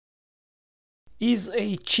Is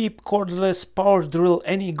a cheap cordless power drill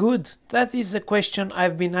any good? That is a question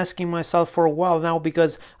I've been asking myself for a while now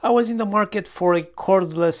because I was in the market for a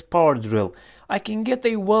cordless power drill. I can get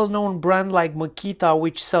a well-known brand like Makita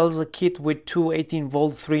which sells a kit with two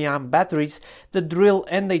 18-volt 3-amp batteries, the drill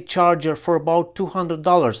and a charger for about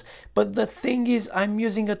 $200. But the thing is, I'm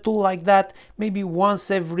using a tool like that maybe once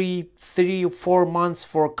every 3 or 4 months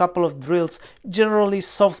for a couple of drills, generally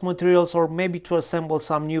soft materials or maybe to assemble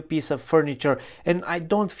some new piece of furniture, and I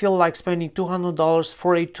don't feel like spending $200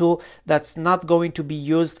 for a tool that's not going to be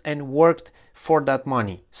used and worked for that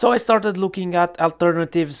money. So I started looking at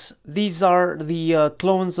alternatives. These are the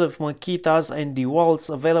clones of Makitas and DeWalt's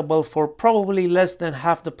available for probably less than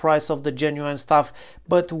half the price of the genuine stuff.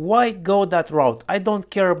 But why go that route? I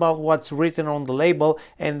don't care about what's written on the label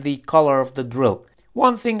and the color of the drill.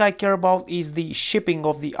 One thing I care about is the shipping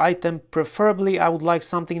of the item. Preferably I would like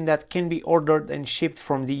something that can be ordered and shipped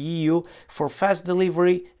from the EU for fast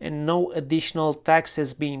delivery and no additional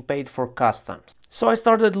taxes being paid for customs. So I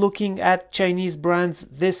started looking at Chinese brands.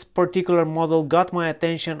 This particular model got my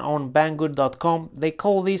attention on Banggood.com. They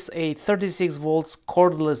call this a 36 volts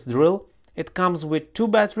cordless drill. It comes with 2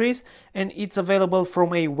 batteries and it's available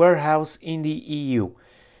from a warehouse in the EU.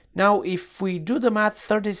 Now, if we do the math,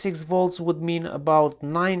 36 volts would mean about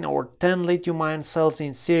 9 or 10 lithium-ion cells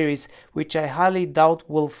in series, which I highly doubt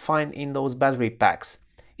we'll find in those battery packs.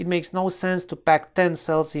 It makes no sense to pack 10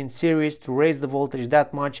 cells in series to raise the voltage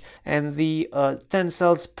that much, and the 10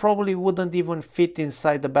 cells probably wouldn't even fit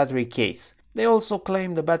inside the battery case. They also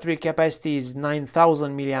claim the battery capacity is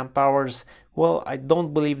 9000 mAh. Well, I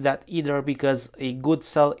don't believe that either because a good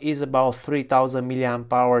cell is about 3000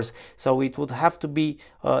 mAh, so it would have to be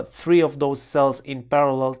 3 of those cells in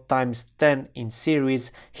parallel times 10 in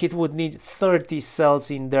series. It would need 30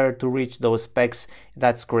 cells in there to reach those specs.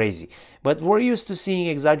 That's crazy. But we're used to seeing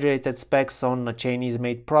exaggerated specs on Chinese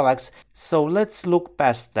made products, so let's look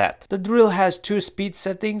past that. The drill has 2 speed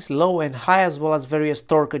settings, low and high, as well as various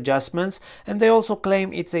torque adjustments, and they also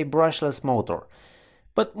claim it's a brushless motor.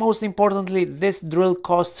 But most importantly, this drill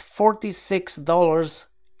costs $46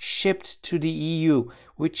 shipped to the EU,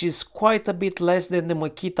 which is quite a bit less than the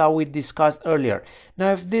Makita we discussed earlier.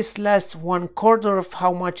 Now, if this lasts 1/4 of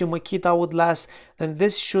how much a Makita would last, then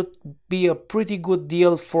this should be a pretty good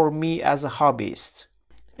deal for me as a hobbyist.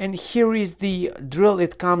 And here is the drill.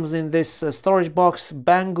 It comes in this storage box.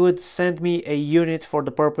 Banggood sent me a unit for the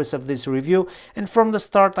purpose of this review, and from the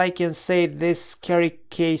start I can say this carry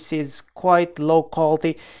case is quite low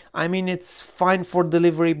quality. I mean, it's fine for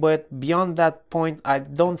delivery, but beyond that point I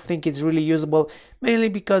don't think it's really usable, mainly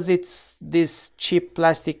because it's this cheap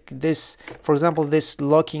plastic. This, for example, this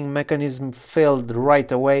locking mechanism failed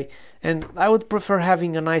right away, and I would prefer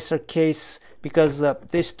having a nicer case because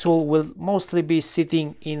this tool will mostly be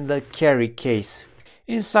sitting in the carry case.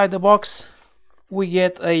 Inside the box we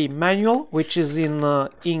get a manual which is in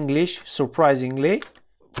English, surprisingly.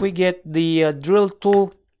 We get the drill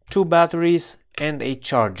tool, 2 batteries and a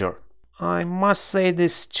charger. I must say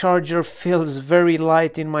this charger feels very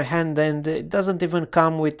light in my hand, and it doesn't even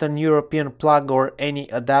come with an European plug or any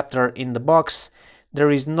adapter in the box.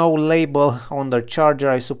 There is no label on the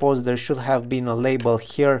charger. I suppose there should have been a label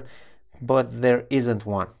here, but there isn't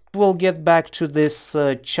one. We'll get back to this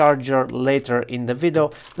charger later in the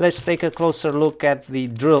video. Let's take a closer look at the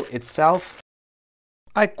drill itself.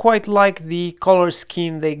 I quite like the color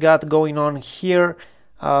scheme they got going on here.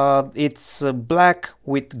 It's black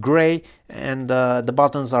with gray, and the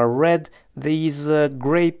buttons are red. These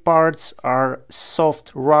gray parts are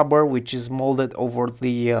soft rubber which is molded over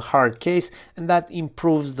the hard case, and that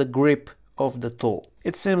improves the grip of the tool.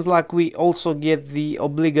 It seems like we also get the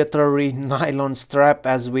obligatory nylon strap,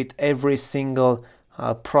 as with every single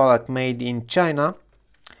product made in China.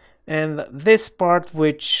 And this part,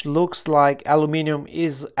 which looks like aluminum,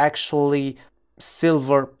 is actually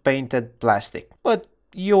silver painted plastic, but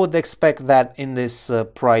you would expect that in this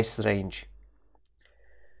price range.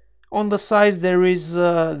 On the sides there is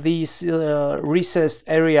these recessed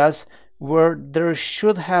areas where there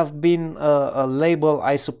should have been a label,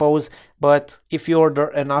 I suppose, but if you order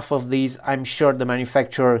enough of these, I'm sure the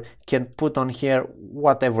manufacturer can put on here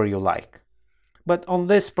whatever you like. But on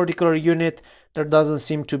this particular unit there doesn't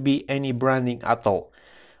seem to be any branding at all.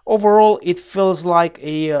 Overall, it feels like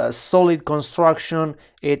a solid construction.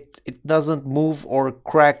 It doesn't move or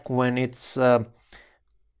crack when it's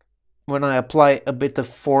when I apply a bit of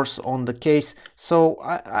force on the case, so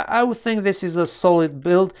I would think this is a solid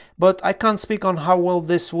build, but I can't speak on how well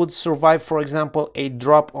this would survive, for example, a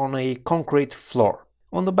drop on a concrete floor.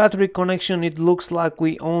 On the battery connection, it looks like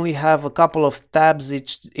we only have a couple of tabs.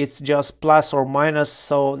 It's just plus or minus,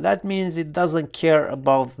 so that means it doesn't care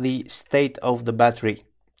about the state of the battery.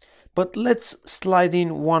 But let's slide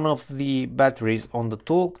in one of the batteries on the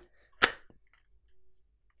tool.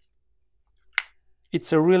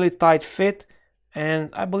 It's a really tight fit, and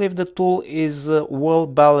I believe the tool is well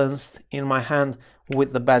balanced in my hand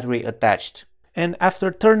with the battery attached. And after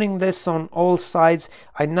turning this on all sides,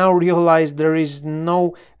 I now realize there is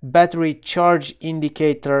no battery charge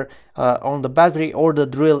indicator on the battery or the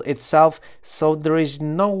drill itself, so there is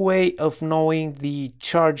no way of knowing the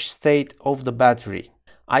charge state of the battery.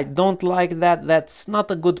 I don't like that. That's not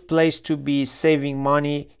a good place to be saving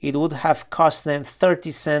money. It would have cost them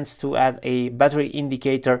 30 cents to add a battery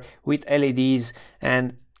indicator with LEDs,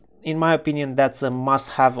 and in my opinion that's a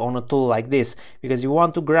must-have on a tool like this, because you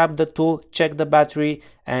want to grab the tool, check the battery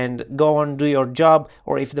and go on do your job,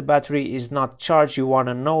 or if the battery is not charged you want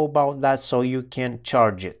to know about that so you can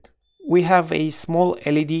charge it. We have a small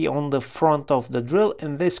LED on the front of the drill,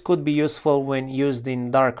 and this could be useful when used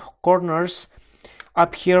in dark corners.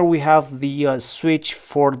 Up here we have the switch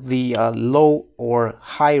for the low or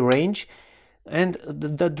high range, and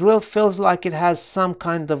the drill feels like it has some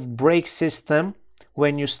kind of brake system.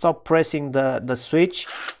 When you stop pressing the switch,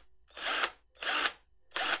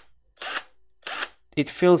 it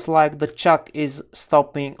feels like the chuck is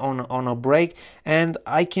stopping on a brake, and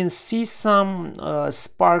I can see some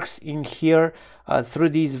sparks in here through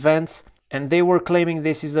these vents, and they were claiming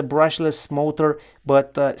this is a brushless motor,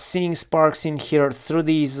 but seeing sparks in here through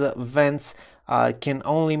these vents can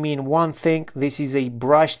only mean one thing: this is a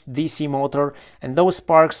brushed DC motor, and those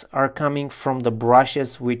sparks are coming from the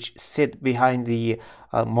brushes which sit behind the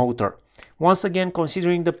motor. Once again,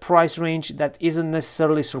 considering the price range, that isn't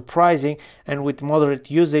necessarily surprising, and with moderate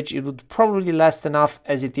usage it would probably last enough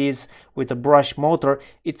as it is with a brush motor.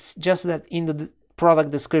 It's just that in the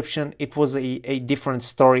product description it was a different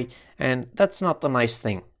story, and that's not a nice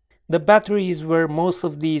thing. The battery is where most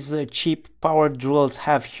of these cheap power drills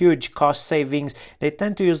have huge cost savings. They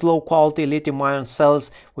tend to use low quality lithium-ion cells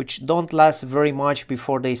which don't last very much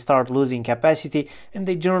before they start losing capacity, and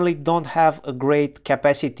they generally don't have a great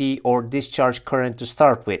capacity or discharge current to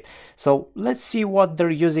start with. So let's see what they're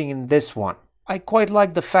using in this one. I quite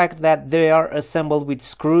like the fact that they are assembled with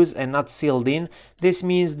screws and not sealed in. This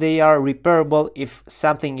means they are repairable if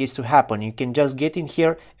something is to happen. You can just get in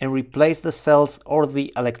here and replace the cells or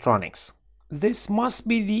the electronics. This must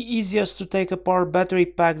be the easiest to take apart battery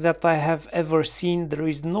pack that I have ever seen. There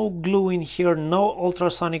is no glue in here, no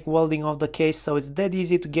ultrasonic welding of the case, so it's dead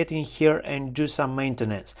easy to get in here and do some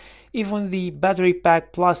maintenance. Even the battery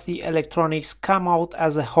pack plus the electronics come out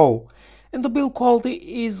as a whole. And the build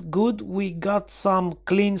quality is good. We got some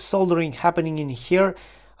clean soldering happening in here.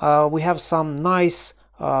 We have some nice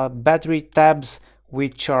battery tabs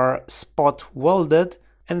which are spot welded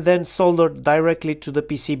and then soldered directly to the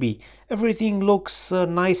PCB. Everything looks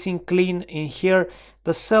nice and clean in here.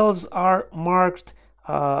 The cells are marked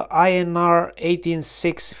INR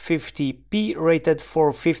 18650P, rated for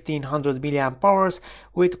 1500 mAh,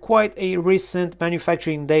 with quite a recent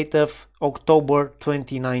manufacturing date of October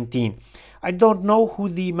 2019. I don't know who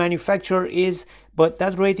the manufacturer is, but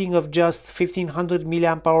that rating of just 1500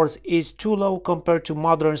 mAh is too low compared to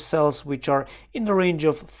modern cells which are in the range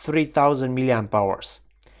of 3000 mAh.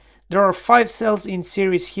 There are 5 cells in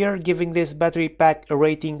series here, giving this battery pack a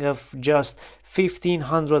rating of just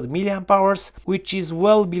 1500 mAh, which is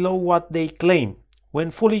well below what they claim. When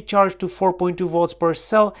fully charged to 4.2 volts per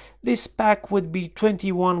cell, this pack would be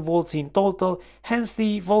 21 volts in total, hence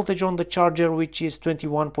the voltage on the charger, which is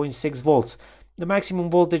 21.6 volts, the maximum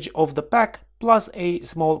voltage of the pack plus a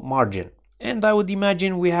small margin. And I would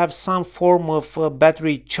imagine we have some form of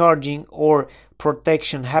battery charging or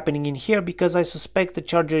protection happening in here, because I suspect the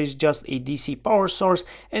charger is just a DC power source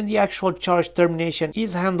and the actual charge termination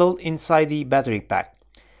is handled inside the battery pack.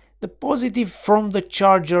 The positive from the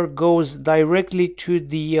charger goes directly to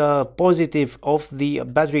the positive of the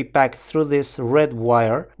battery pack through this red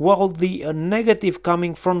wire, while the negative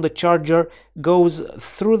coming from the charger goes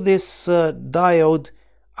through this diode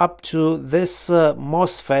up to this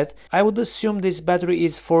MOSFET. I would assume this battery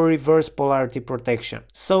is for reverse polarity protection.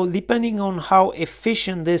 So depending on how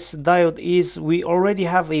efficient this diode is, we already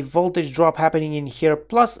have a voltage drop happening in here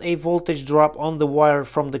plus a voltage drop on the wire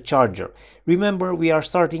from the charger. Remember, we are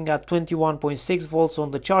starting at 21.6 volts on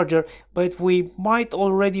the charger, but we might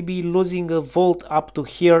already be losing a volt up to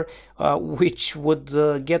here, which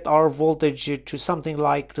would get our voltage to something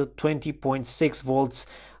like 20.6 volts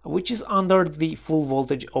which is under the full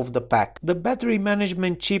voltage of the pack. The battery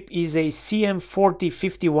management chip is a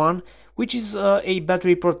CM4051, which is a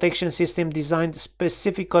battery protection system designed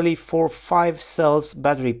specifically for 5 cells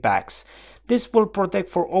battery packs. This will protect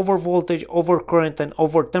for overvoltage, overcurrent and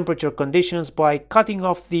over temperature conditions by cutting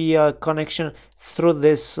off the connection through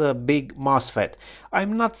this big MOSFET.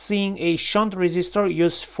 I'm not seeing a shunt resistor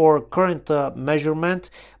used for current measurement,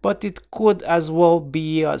 but it could as well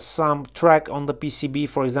be some track on the PCB,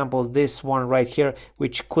 for example this one right here,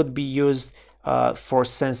 which could be used for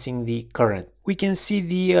sensing the current. We can see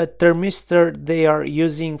the thermistor they are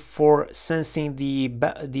using for sensing the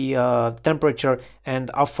temperature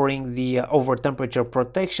and offering the over temperature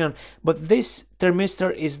protection, but this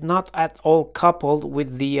thermistor is not at all coupled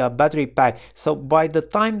with the battery pack. So by the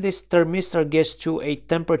time this thermistor gets to a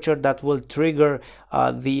temperature that will trigger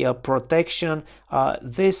the protection,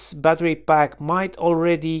 this battery pack might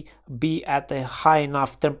already be at a high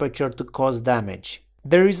enough temperature to cause damage.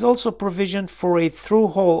 There is also provision for a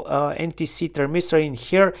through-hole NTC thermistor in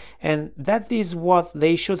here, and that is what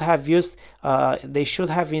they should have used. They should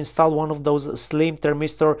have installed one of those slim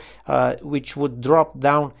thermistor which would drop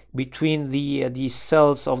down between the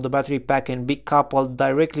cells of the battery pack and be coupled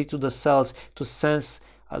directly to the cells to sense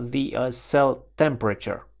the cell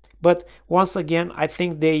temperature. But once again, I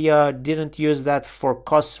think they didn't use that for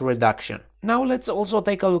cost reduction. Now let's also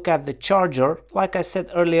take a look at the charger. Like I said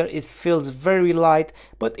earlier, it feels very light,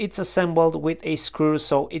 but it's assembled with a screw,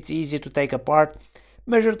 so it's easy to take apart.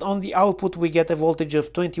 Measured on the output, we get a voltage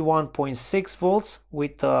of 21.6 volts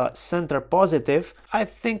with center positive. I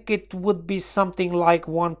think it would be something like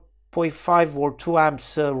 1.5 or 2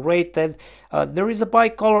 amps rated. There is a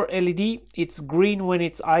bicolor LED. It's green when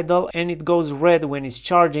it's idle and it goes red when it's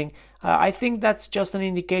charging. I think that's just an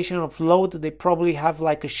indication of load. They probably have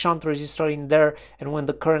like a shunt resistor in there, and when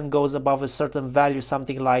the current goes above a certain value,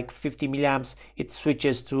 something like 50 milliamps, it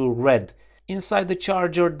switches to red. Inside the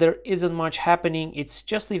charger there isn't much happening. It's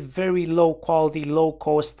just a very low quality, low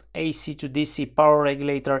cost AC to DC power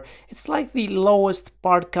regulator. It's like the lowest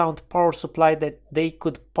part count power supply that they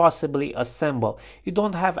could possibly assemble. You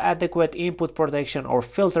don't have adequate input protection or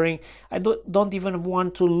filtering. I don't even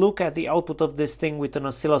want to look at the output of this thing with an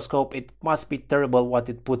oscilloscope. It must be terrible what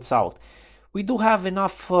it puts out. We do have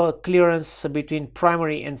enough clearance between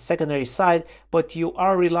primary and secondary side, but you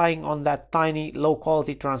are relying on that tiny low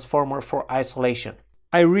quality transformer for isolation.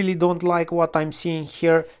 I really don't like what I'm seeing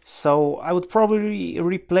here, so I would probably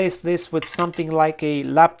replace this with something like a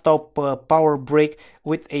laptop power brick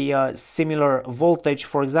with a similar voltage.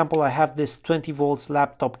 For example, I have this 20 volts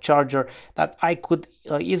laptop charger that I could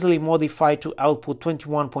easily modify to output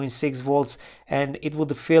 21.6 volts, and it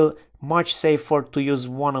would feel much safer to use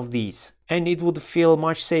one of these. And it would feel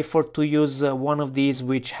much safer to use one of these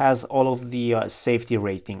which has all of the safety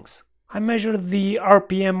ratings. I measured the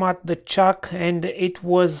RPM at the chuck and it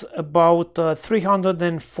was about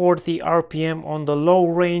 340 RPM on the low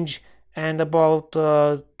range and about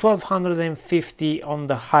 1250 on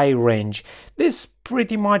the high range. This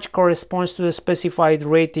pretty much corresponds to the specified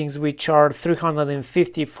ratings, which are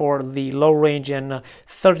 350 for the low range and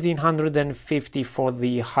 1350 for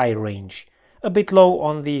the high range. A bit low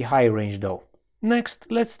on the high range though.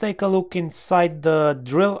 Next, let's take a look inside the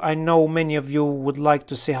drill. I know many of you would like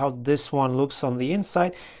to see how this one looks on the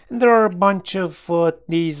inside, and there are a bunch of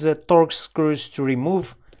these Torx screws to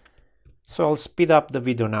remove, so I'll speed up the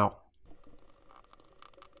video now.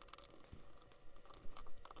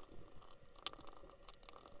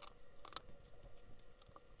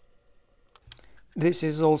 This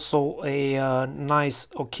is also a nice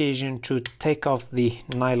occasion to take off the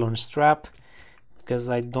nylon strap, because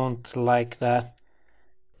I don't like that.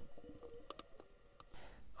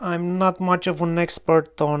 I'm not much of an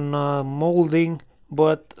expert on molding,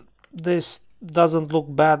 but this doesn't look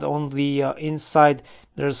bad on the inside.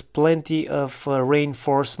 There's plenty of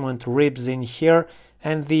reinforcement ribs in here,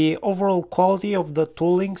 and the overall quality of the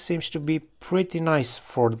tooling seems to be pretty nice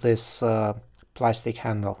for this plastic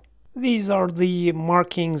handle. These are the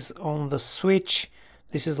markings on the switch.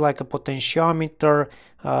 This is like a potentiometer.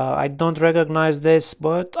 I don't recognize this,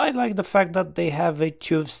 but I like the fact that they have a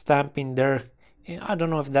TÜV stamp in there. I don't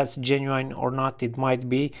know if that's genuine or not, it might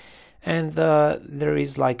be. And there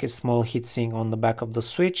is like a small heatsink on the back of the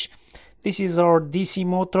switch. This is our DC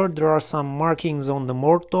motor. There are some markings on the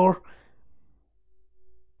motor.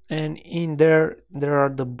 and in there are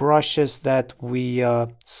the brushes that we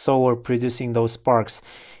saw were producing those sparks.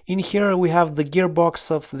 In here we have the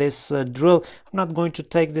gearbox of this drill. I'm not going to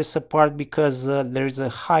take this apart because there is a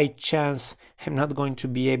high chance I'm not going to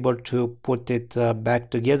be able to put it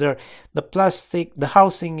back together. The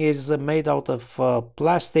housing is made out of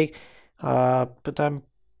plastic, but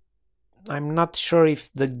I'm not sure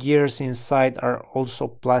if the gears inside are also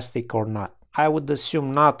plastic or not. I would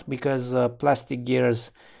assume not, because plastic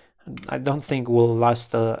gears I don't think will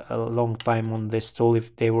last a long time on this tool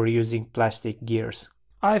if they were using plastic gears.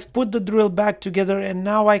 I've put the drill back together and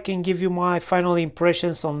now I can give you my final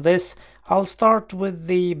impressions on this. I'll start with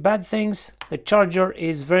the bad things. The charger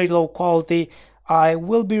is very low quality. I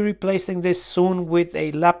will be replacing this soon with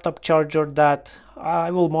a laptop charger that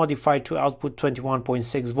I will modify to output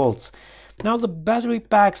 21.6 volts. Now the battery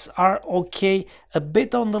packs are okay, a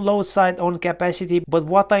bit on the low side on capacity, but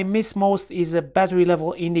what I miss most is a battery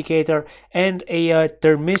level indicator and a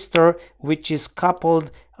thermistor which is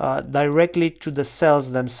coupled directly to the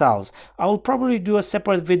cells themselves. I will probably do a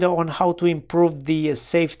separate video on how to improve the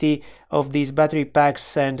safety of these battery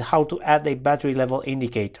packs and how to add a battery level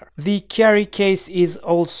indicator. The carry case is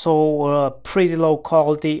also pretty low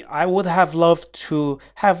quality. I would have loved to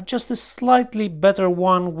have just a slightly better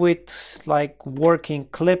one with like working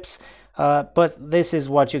clips, but this is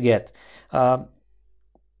what you get.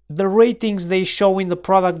 The ratings they show in the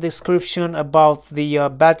product description about the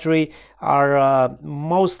battery are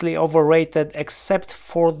mostly overrated, except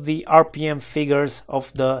for the RPM figures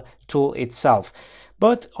of the tool itself.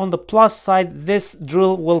 But on the plus side, this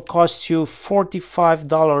drill will cost you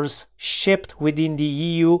 $45 shipped within the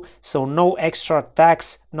EU, so no extra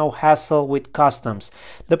tax, no hassle with customs.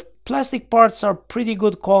 The plastic parts are pretty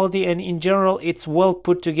good quality and in general it's well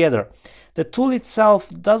put together. The tool itself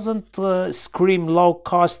doesn't scream low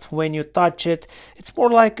cost when you touch it, it's more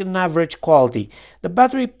like an average quality. The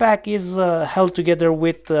battery pack is held together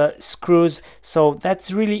with screws, so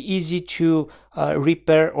that's really easy to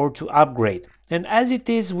repair or to upgrade. And as it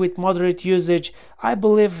is with moderate usage, I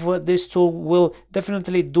believe this tool will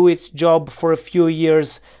definitely do its job for a few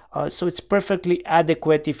years. So it's perfectly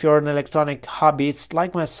adequate if you're an electronic hobbyist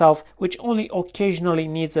like myself, which only occasionally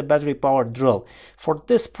needs a battery powered drill. For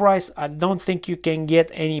this price, I don't think you can get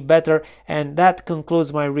any better, and that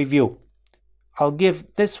concludes my review. I'll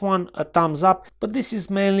give this one a thumbs up, but this is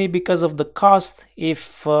mainly because of the cost.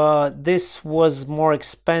 If this was more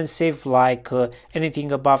expensive, like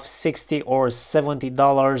anything above $60 or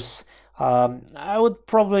 $70, I would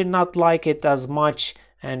probably not like it as much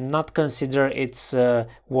and not consider it's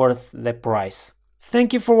worth the price.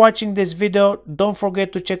 Thank you for watching this video. Don't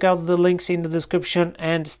forget to check out the links in the description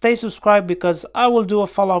and stay subscribed, because I will do a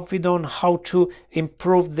follow-up video on how to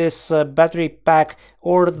improve this battery pack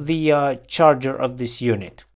or the charger of this unit.